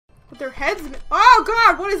With their heads. Oh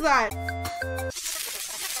god, what is that?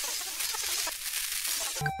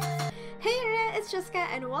 Hey internet, it's Jessica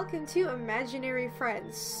and welcome to Imaginary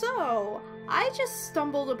Friends. So, I just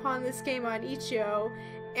stumbled upon this game on itch.io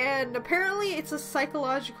and apparently it's a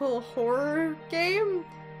psychological horror game.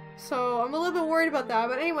 So, I'm a little bit worried about that.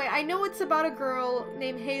 But anyway, I know it's about a girl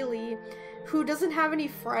named Hailey who doesn't have any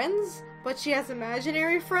friends, but she has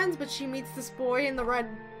imaginary friends, but she meets this boy in the red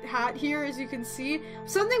hat here, as you can see.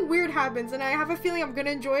 Something weird happens, and I have a feeling I'm gonna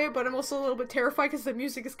enjoy it, but I'm also a little bit terrified because the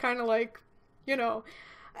music is kind of like, you know.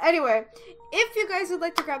 Anyway, if you guys would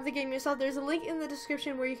like to grab the game yourself, there's a link in the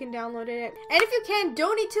description where you can download it. And if you can,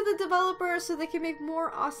 donate to the developer so they can make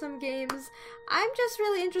more awesome games. I'm just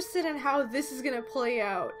really interested in how this is gonna play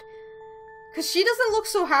out. Because she doesn't look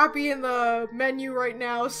so happy in the menu right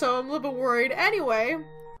now, so I'm a little bit worried. Anyway.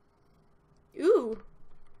 Ooh.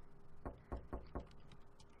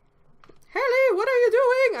 Hailey, what are you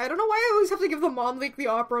doing? I don't know why I always have to give the mom like the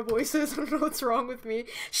opera voices. I don't know what's wrong with me.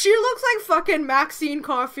 She looks like fucking Maxine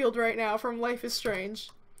Caulfield right now from Life is Strange.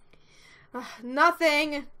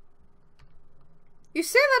 Nothing. You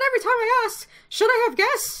say that every time I ask. Should I have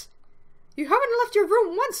guessed? You haven't left your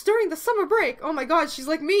room once during the summer break. Oh my god, she's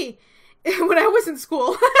like me. When I was in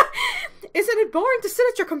school. Isn't it boring to sit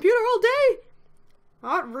at your computer all day?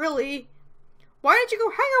 Not really. Why don't you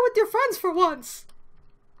go hang out with your friends for once?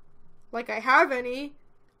 Like I have any.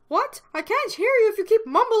 What? I can't hear you if you keep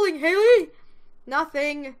mumbling, Hailey.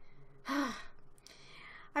 Nothing.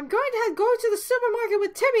 I'm going to go to the supermarket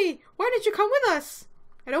with Timmy. Why don't you come with us?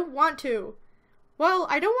 I don't want to. Well,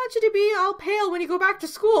 I don't want you to be all pale when you go back to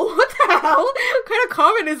school. What the hell? What kind of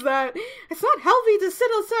comment is that? It's not healthy to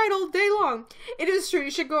sit outside all day long. It is true,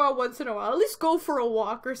 you should go out once in a while. At least go for a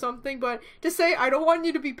walk or something, but to say, I don't want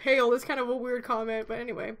you to be pale is kind of a weird comment, but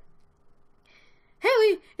anyway.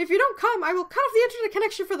 Hailey, if you don't come, I will cut off the internet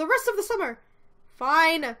connection for the rest of the summer.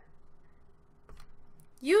 Fine.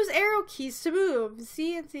 Use arrow keys to move.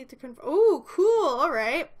 C and C to confront. Oh, cool.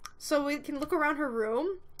 Alright. So we can look around her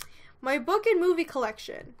room. My book and movie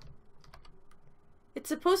collection.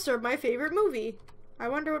 It's a poster of my favorite movie. I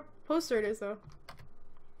wonder what poster it is, though.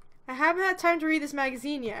 I haven't had time to read this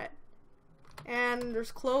magazine yet. And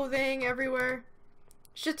there's clothing everywhere.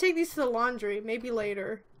 Should take these to the laundry. Maybe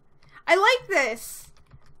later. I like this!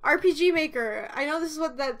 RPG Maker. I know this is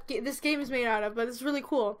what this game is made out of, but it's really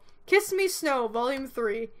cool. Kiss Me Snow, Volume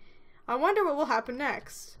 3. I wonder what will happen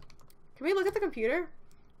next. Can we look at the computer?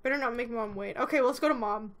 Better not make Mom wait. Okay, well, let's go to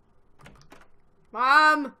Mom.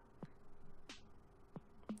 Mom!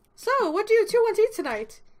 So, what do you two want to eat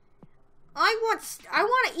tonight? I want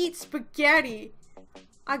to eat spaghetti.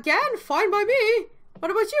 Again? Fine by me. What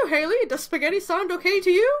about you, Hailey? Does spaghetti sound okay to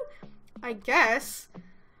you? I guess.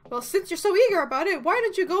 Well, since you're so eager about it, why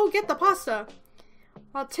don't you go get the pasta?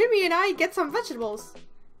 While Timmy and I get some vegetables.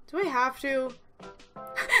 Do I have to?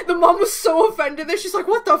 The mom was so offended there. She's like,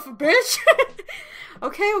 what the bitch?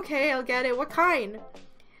 Okay, I'll get it. What kind?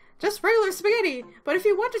 Just regular spaghetti. But if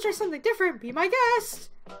you want to try something different, be my guest.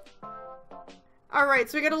 Alright,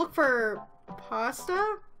 so we gotta look for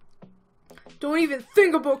pasta? Don't even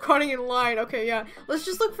think about cutting in line. Okay, yeah. Let's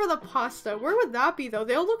just look for the pasta. Where would that be, though?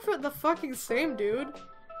 They all look for the fucking same, dude.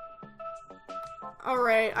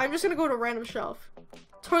 Alright, I'm just gonna go to a random shelf.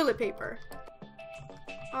 Toilet paper.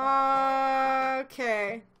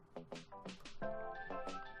 Okay.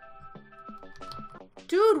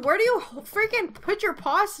 Dude, where do you freaking put your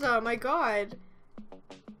pasta? My god.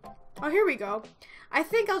 Oh, here we go. I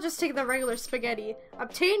think I'll just take the regular spaghetti.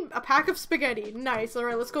 Obtain a pack of spaghetti. Nice.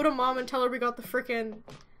 Alright, let's go to Mom and tell her we got the freaking...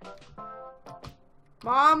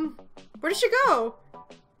 Mom? Where did she go?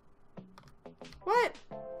 What?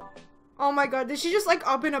 Oh my god, did she just like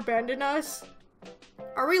up and abandon us?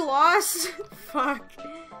 Are we lost? Fuck.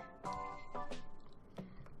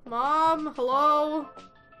 Mom, hello?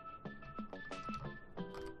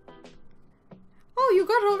 Oh, you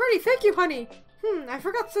got it already. Thank you, honey. I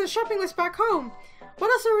forgot the shopping list back home.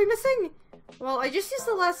 What else are we missing? Well, I just used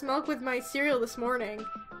the last milk with my cereal this morning.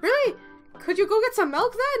 Really? Could you go get some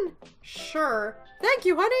milk then? Sure. Thank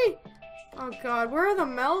you, honey. Oh god, where are the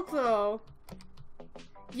milk though?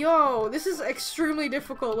 Yo, this is extremely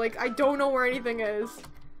difficult. Like, I don't know where anything is.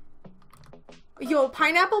 Yo,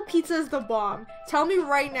 pineapple pizza is the bomb. Tell me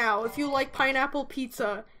right now if you like pineapple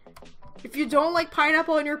pizza. If you don't like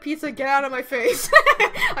pineapple in your pizza, get out of my face.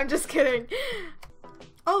 I'm just kidding.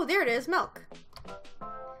 Oh, there it is, milk.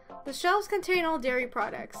 The shelves contain all dairy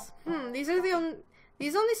products. These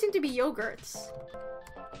only seem to be yogurts.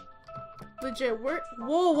 Legit, where?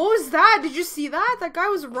 Whoa, what was that? Did you see that? That guy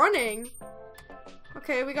was running.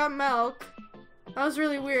 Okay, we got milk. That was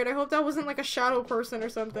really weird. I hope that wasn't like a shadow person or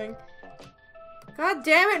something. God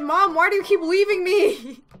damn it, Mom, why do you keep leaving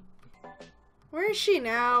me? Where is she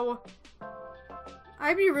now?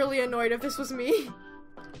 I'd be really annoyed if this was me.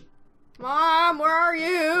 Mom, where are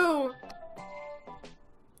you?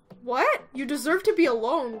 What? You deserve to be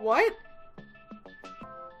alone. What?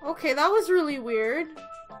 Okay, that was really weird.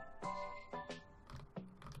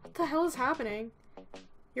 What the hell is happening?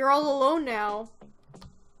 You're all alone now.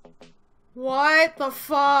 What the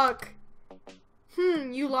fuck?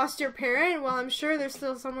 You lost your parent? Well, I'm sure they're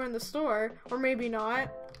still somewhere in the store. Or maybe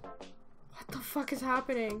not. What the fuck is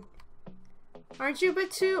happening? Aren't you a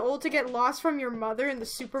bit too old to get lost from your mother in the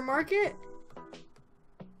supermarket?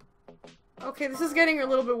 Okay, this is getting a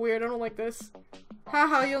little bit weird. I don't like this.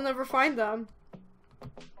 Haha, you'll never find them.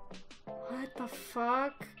 What the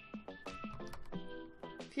fuck?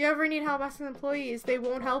 If you ever need help asking employees, they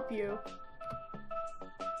won't help you.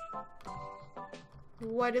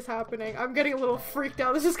 What is happening? I'm getting a little freaked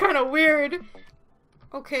out. This is kind of weird.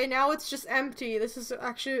 Okay, now it's just empty. This is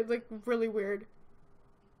actually, like, really weird.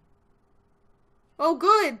 Oh,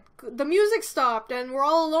 good! The music stopped, and we're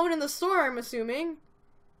all alone in the store, I'm assuming.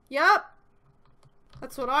 Yep.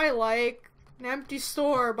 That's what I like. An empty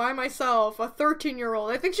store by myself. A 13-year-old.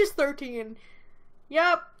 I think she's 13.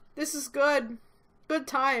 Yep. This is good. Good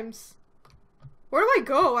times. Where do I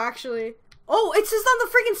go, actually? Oh, it says on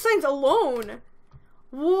the freaking signs, alone!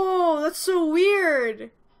 Whoa, that's so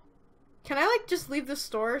weird. Can I, like, just leave the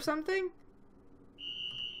store or something?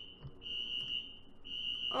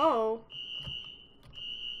 Oh.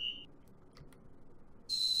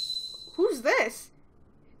 Who's this?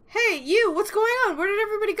 Hey, you, what's going on? Where did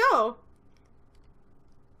everybody go?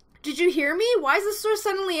 Did you hear me? Why is the store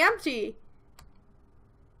suddenly empty?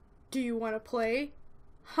 Do you want to play?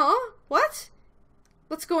 Huh? What?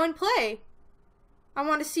 Let's go and play. I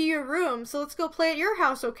want to see your room, so let's go play at your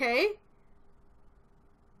house, okay?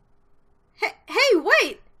 Hey,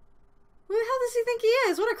 wait! Who the hell does he think he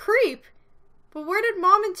is? What a creep! But where did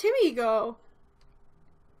Mom and Timmy go?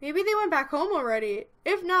 Maybe they went back home already.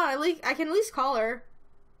 If not, I can at least call her.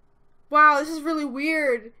 Wow, this is really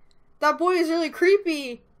weird. That boy is really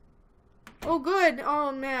creepy. Oh, good.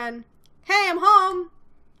 Oh, man. Hey, I'm home!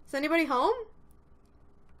 Is anybody home?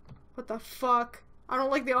 What the fuck? I don't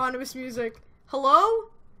like the ominous music. Hello?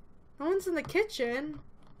 No one's in the kitchen.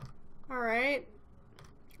 Alright.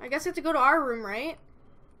 I guess we have to go to our room, right?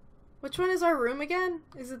 Which one is our room again?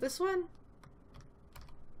 Is it this one?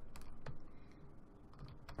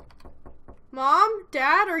 Mom?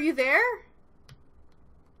 Dad? Are you there?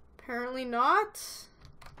 Apparently not.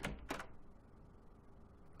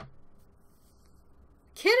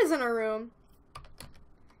 Kid is in our room.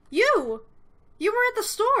 You! You were at the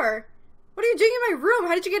store! What are you doing in my room?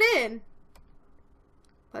 How did you get in?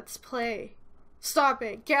 Let's play. Stop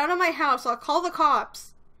it. Get out of my house. I'll call the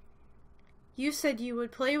cops. You said you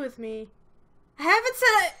would play with me. I haven't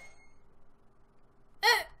said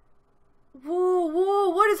I... Whoa,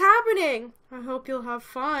 what is happening? I hope you'll have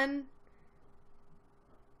fun.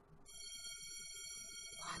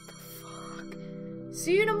 What the fuck?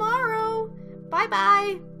 See you tomorrow.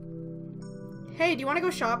 Bye-bye. Hey, do you want to go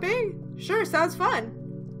shopping? Sure, sounds fun.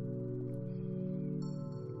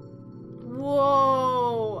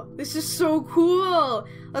 Whoa, this is so cool.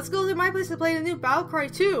 Let's go to my place to play the new Battle Cry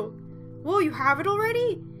 2. Whoa, you have it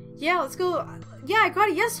already? Yeah, let's go. Yeah, I got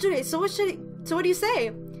it yesterday. So what do you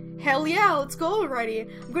say? Hell yeah, let's go already.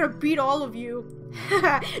 I'm gonna beat all of you.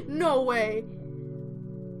 No way.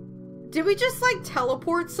 Did we just like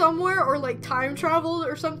teleport somewhere or like time travel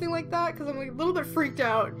or something like that? Because I'm like a little bit freaked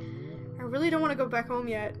out. I really don't want to go back home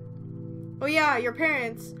yet. Oh yeah, your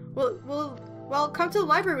parents. Well, come to the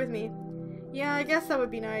library with me. Yeah, I guess that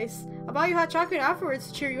would be nice. I'll buy you hot chocolate afterwards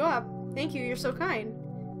to cheer you up. Thank you, you're so kind.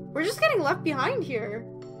 We're just getting left behind here.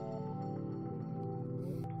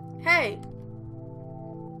 Hey.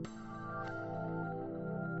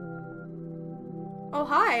 Oh,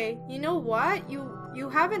 hi. You know what? You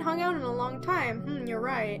haven't hung out in a long time. You're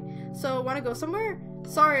right. So, wanna go somewhere?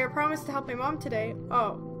 Sorry, I promised to help my mom today.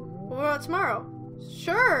 Oh. What about tomorrow?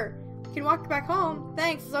 Sure. We can walk back home.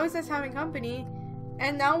 Thanks, it's always nice having company.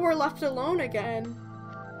 And now we're left alone again.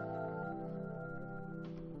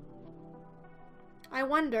 I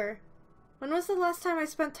wonder, when was the last time I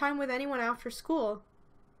spent time with anyone after school?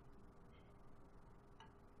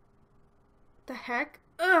 The heck?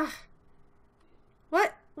 Ugh!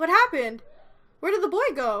 What happened? Where did the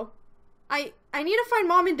boy go? I need to find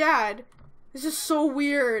Mom and Dad. This is so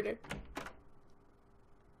weird.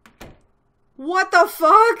 What the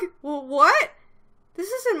fuck? What? This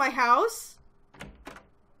isn't my house.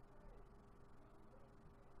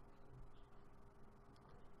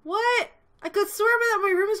 What? I could swear that my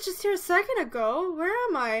room was just here a second ago. Where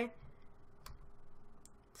am I?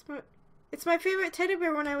 It's my favorite teddy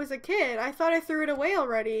bear when I was a kid. I thought I threw it away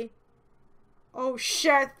already. Oh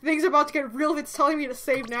shit, things are about to get real if it's telling me to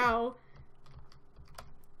save now.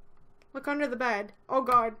 Look under the bed. Oh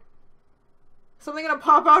god. Something gonna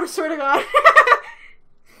pop out, I swear to god.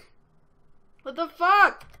 What the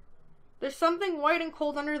fuck? There's something white and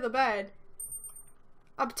cold under the bed.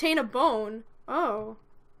 Obtain a bone. Oh.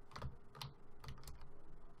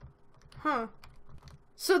 Huh.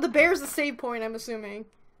 So the bear's the save point, I'm assuming.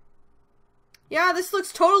 Yeah, this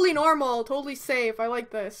looks totally normal, totally safe. I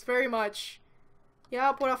like this very much.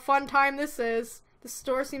 Yep, what a fun time this is. The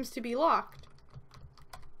store seems to be locked.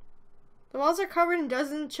 The walls are covered in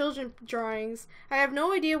dozens of children drawings. I have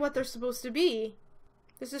no idea what they're supposed to be.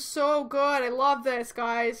 This is so good. I love this,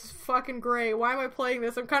 guys. It's fucking great. Why am I playing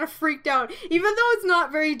this? I'm kind of freaked out. Even though it's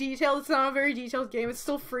not very detailed, it's not a very detailed game, it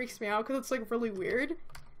still freaks me out because it's like really weird.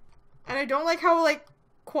 And I don't like how like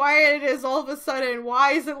quiet it is all of a sudden.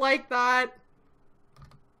 Why is it like that?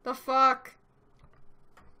 The fuck?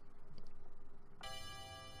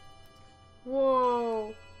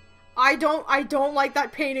 Whoa. I don't like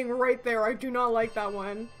that painting right there. I do not like that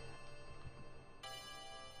one.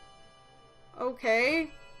 Okay.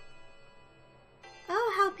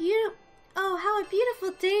 Oh, how a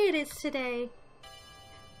beautiful day it is today.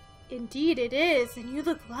 Indeed it is, and you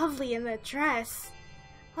look lovely in that dress.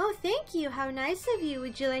 Oh, thank you. How nice of you.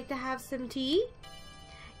 Would you like to have some tea?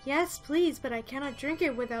 Yes, please, but I cannot drink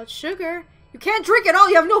it without sugar. You can't drink it all,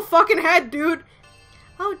 you have no fucking head, dude!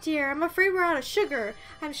 Oh dear, I'm afraid we're out of sugar.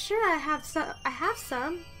 I'm sure I have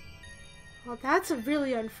some. Well, that's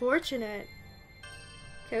really unfortunate.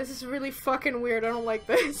 Okay, this is really fucking weird. I don't like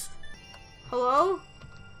this. Hello?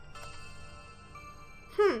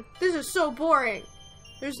 This is so boring.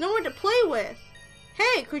 There's no one to play with.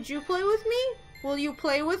 Hey, could you play with me? Will you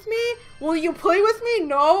play with me? Will you play with me?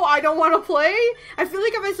 No, I don't want to play. I feel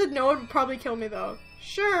like if I said no, it would probably kill me though.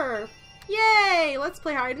 Sure. Yay, let's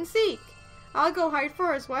play hide and seek. I'll go hide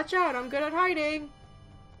first. Watch out, I'm good at hiding.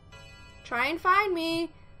 Try and find me.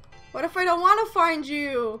 What if I don't want to find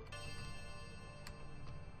you?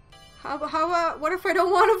 How about, what if I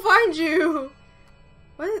don't want to find you?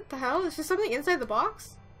 What the hell? Is there something inside the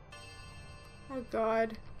box? Oh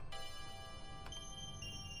god.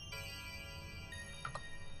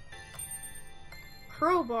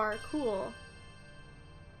 Crowbar, cool.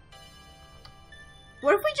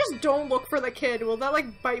 What if we just don't look for the kid? Will that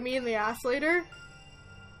like bite me in the ass later?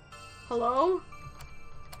 Hello?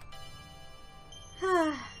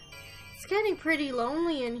 It's getting pretty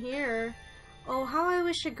lonely in here. Oh, how I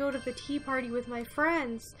wish I'd go to the tea party with my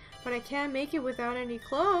friends, but I can't make it without any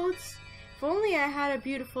clothes. If only I had a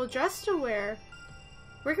beautiful dress to wear.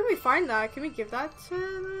 Where can we find that? Can we give that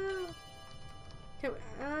to... Can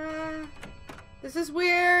we, this is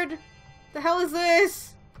weird. The hell is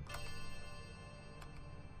this?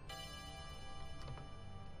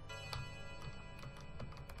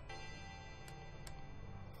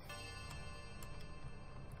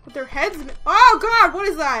 With their heads. Oh god, what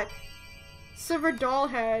is that? Silver doll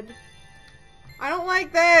head. I don't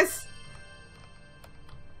like this.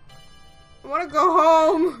 I want to go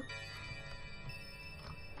home.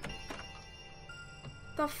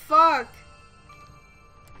 The fuck?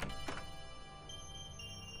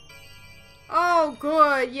 Oh,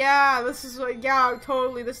 good. Yeah, this is like, yeah,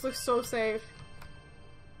 totally. This looks so safe.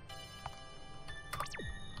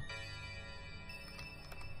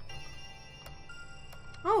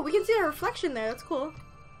 Oh, we can see a reflection there. That's cool.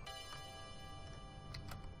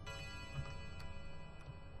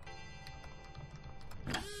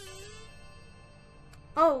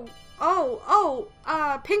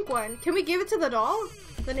 Pink one. Can we give it to the doll?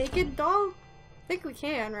 The naked doll? I think we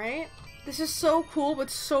can, right? This is so cool, but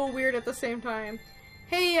so weird at the same time.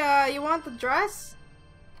 Hey, you want the dress?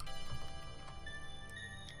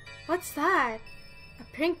 What's that? A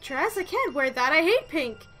pink dress? I can't wear that. I hate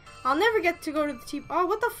pink. I'll never get to go to the tea. Oh,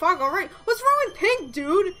 what the fuck? Alright. What's wrong with pink,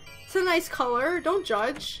 dude? It's a nice color. Don't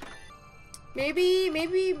judge. Maybe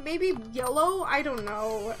yellow? I don't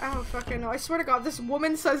know. I don't fucking know. I swear to God, this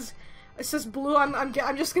woman says, it says blue. I'm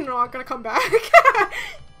just not gonna come back.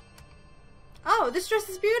 Oh, this dress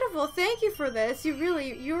is beautiful. Thank you for this. You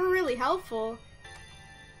were really helpful.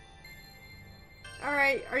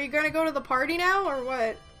 Alright, are you gonna go to the party now, or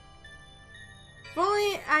what? If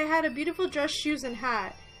only I had a beautiful dress, shoes, and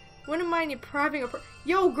hat. Wouldn't mind you having a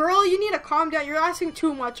Yo, girl, you need to calm down. You're asking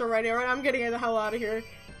too much already, alright? I'm getting the hell out of here.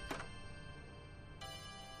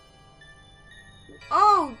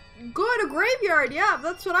 Oh, good, a graveyard. Yeah,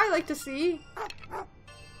 that's what I like to see.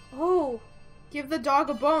 Oh, Give the dog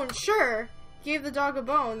a bone. Sure. Gave the dog a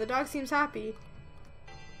bone. The dog seems happy.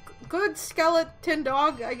 Good skeleton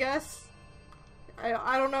dog, I guess.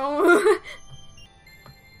 I don't know.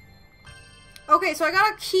 Okay, so I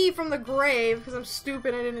got a key from the grave because I'm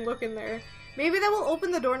stupid. I didn't look in there. Maybe that will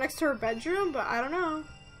open the door next to her bedroom, but I don't know.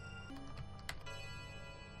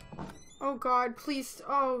 Oh god, please.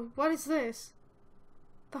 Oh, what is this?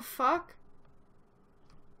 The fuck?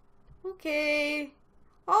 Okay.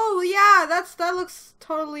 Oh yeah, that looks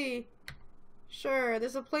totally... Sure,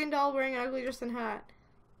 there's a plain doll wearing an ugly dress and hat.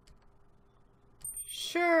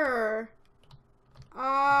 Sure.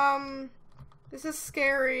 This is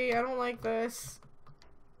scary. I don't like this.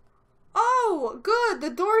 Oh, good. The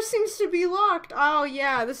door seems to be locked. Oh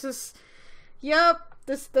yeah, this is... Yep,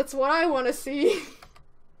 that's what I want to see.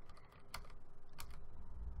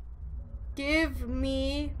 Give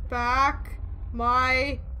me back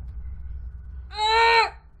my...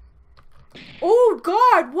 Oh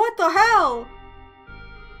god, what the hell?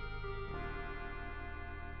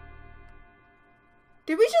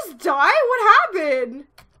 Did we just die? What happened?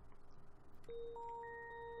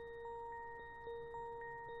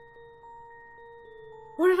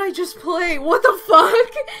 What did I just play? What the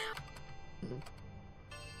fuck?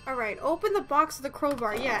 Alright, open the box with the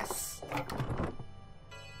crowbar. Yes.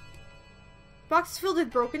 Box is filled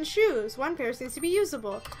with broken shoes. One pair seems to be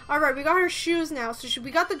usable. Alright, we got her shoes now. So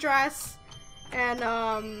we got the dress. And,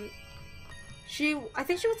 I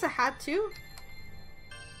think she wants a hat too.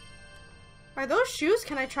 Are those shoes?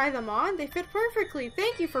 Can I try them on? They fit perfectly.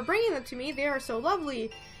 Thank you for bringing them to me. They are so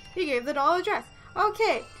lovely. You gave the doll a dress.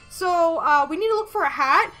 Okay, so, we need to look for a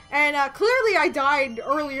hat. And, clearly I died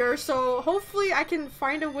earlier. So, hopefully I can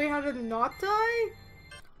find a way how to not die.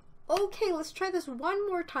 Okay, let's try this one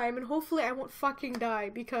more time. And hopefully I won't fucking die.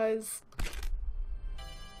 Because... What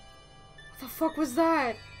the fuck was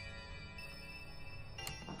that?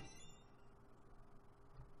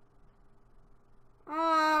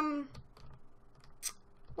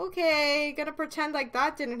 Okay, gonna pretend like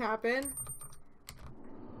that didn't happen.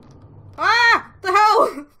 Ah! The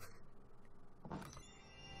hell?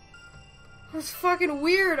 That's fucking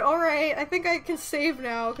weird. Alright, I think I can save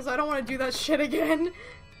now, because I don't want to do that shit again.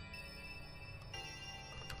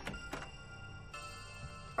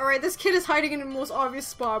 Alright, this kid is hiding in the most obvious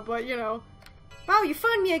spot, but you know. Wow, you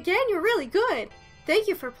found me again? You're really good. Thank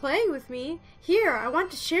you for playing with me. Here, I want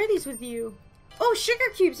to share these with you. Oh, sugar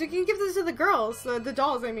cubes! We can give this to the girls. The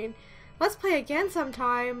dolls, I mean. Let's play again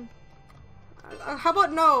sometime. How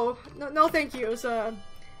about no? No, thank you. It's a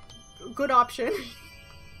good option.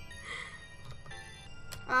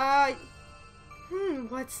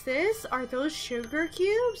 What's this? Are those sugar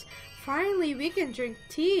cubes? Finally, we can drink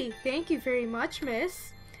tea. Thank you very much,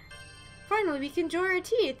 miss. Finally, we can enjoy our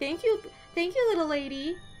tea. Thank you, little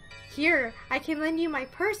lady. Here, I can lend you my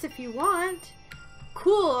purse if you want.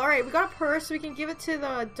 Cool, alright, we got a purse, so we can give it to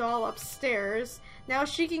the doll upstairs. Now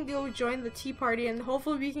she can go join the tea party, and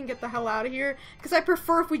hopefully we can get the hell out of here. Because I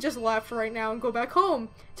prefer if we just left right now and go back home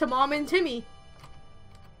to Mom and Timmy.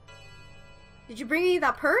 Did you bring me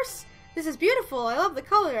that purse? This is beautiful. I love the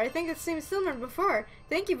color. I think it seems similar to before.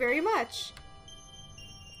 Thank you very much.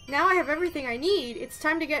 Now I have everything I need. It's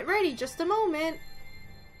time to get ready. Just a moment.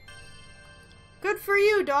 Good for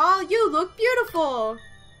you, doll. You look beautiful.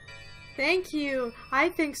 Thank you. I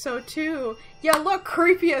think so too. Yeah, look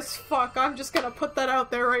creepy as fuck. I'm just gonna put that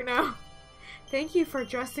out there right now. Thank you for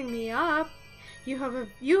dressing me up. You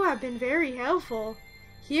have been very helpful.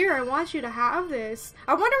 Here, I want you to have this.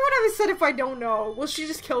 I wonder what I would said if I don't know. Will she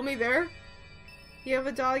just kill me there? You have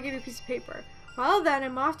a doll, give you a piece of paper. Well then,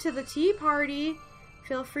 I'm off to the tea party.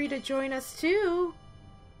 Feel free to join us too.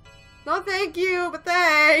 No thank you, but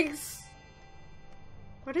thanks.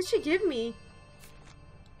 What did she give me?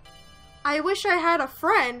 I wish I had a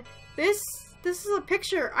friend. This is a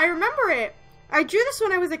picture. I remember it. I drew this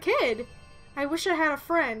when I was a kid. I wish I had a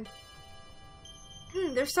friend.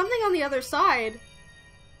 There's something on the other side.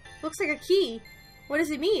 Looks like a key. What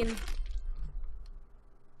does it mean?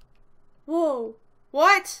 Whoa.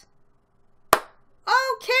 What? Okay,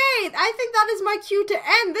 I think that is my cue to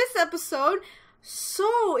end this episode.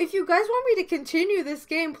 So, if you guys want me to continue this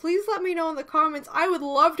game, please let me know in the comments. I would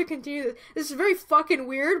love to continue this. This is very fucking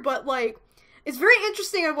weird, but like, it's very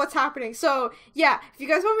interesting on what's happening. So, yeah, if you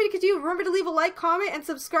guys want me to continue, remember to leave a like, comment, and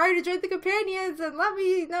subscribe to join the companions, and let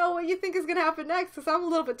me know what you think is gonna happen next, because I'm a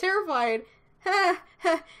little bit terrified.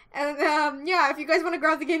 And, yeah, if you guys want to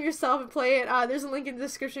grab the game yourself and play it, there's a link in the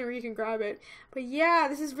description where you can grab it. But yeah,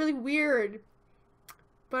 this is really weird.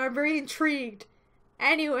 But I'm very intrigued.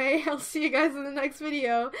 Anyway, I'll see you guys in the next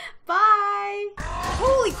video. Bye!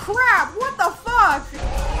 Holy crap! What the fuck?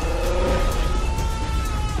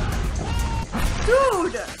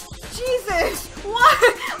 Dude! Jesus! What?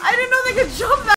 I didn't know they could jump that